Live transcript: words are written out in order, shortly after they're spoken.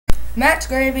Matt's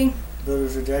Gravy.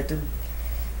 Builders Rejected.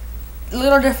 A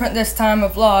little different this time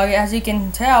of vlog, as you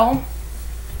can tell.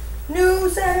 New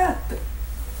setup.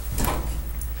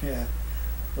 Yeah,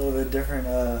 a little bit different.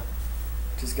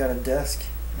 Just got a desk,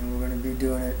 and we're going to be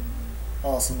doing it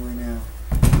awesomely now.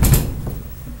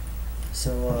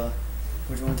 So,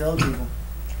 what do you want to tell the people?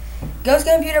 Ghost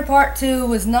Computer Part 2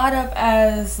 was not up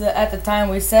at the time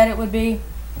we said it would be,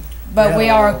 but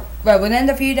but within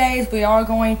a few days we are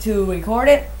going to record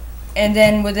it, and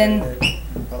then within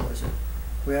And publish it.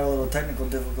 We had a little technical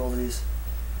difficulties.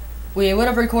 we would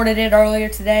have recorded it earlier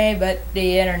today, but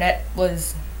the internet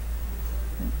was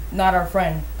not our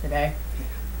friend today.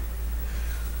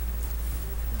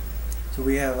 So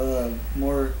we have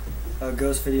more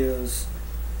ghost videos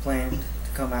planned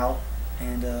to come out,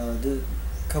 and a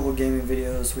couple gaming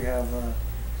videos. We have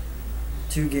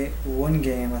one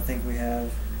game I think we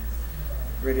have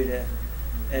ready to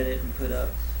edit and put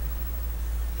up.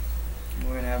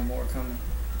 We're gonna have more coming.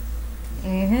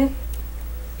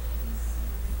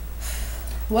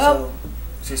 Well, so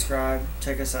subscribe,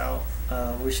 check us out.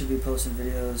 We should be posting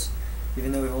videos,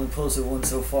 even though we've only posted one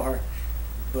so far.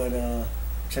 But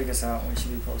check us out. We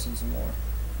should be posting some more.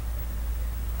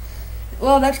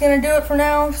 well, that's gonna do it for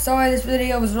now. Sorry this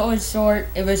video was really short.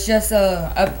 It was just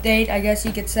a update, I guess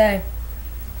you could say.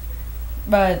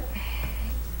 But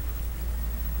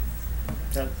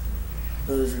That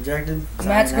Builders Rejected.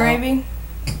 Matt's Signing out. Gravy.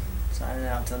 Signing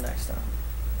out till next time.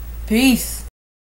 Peace.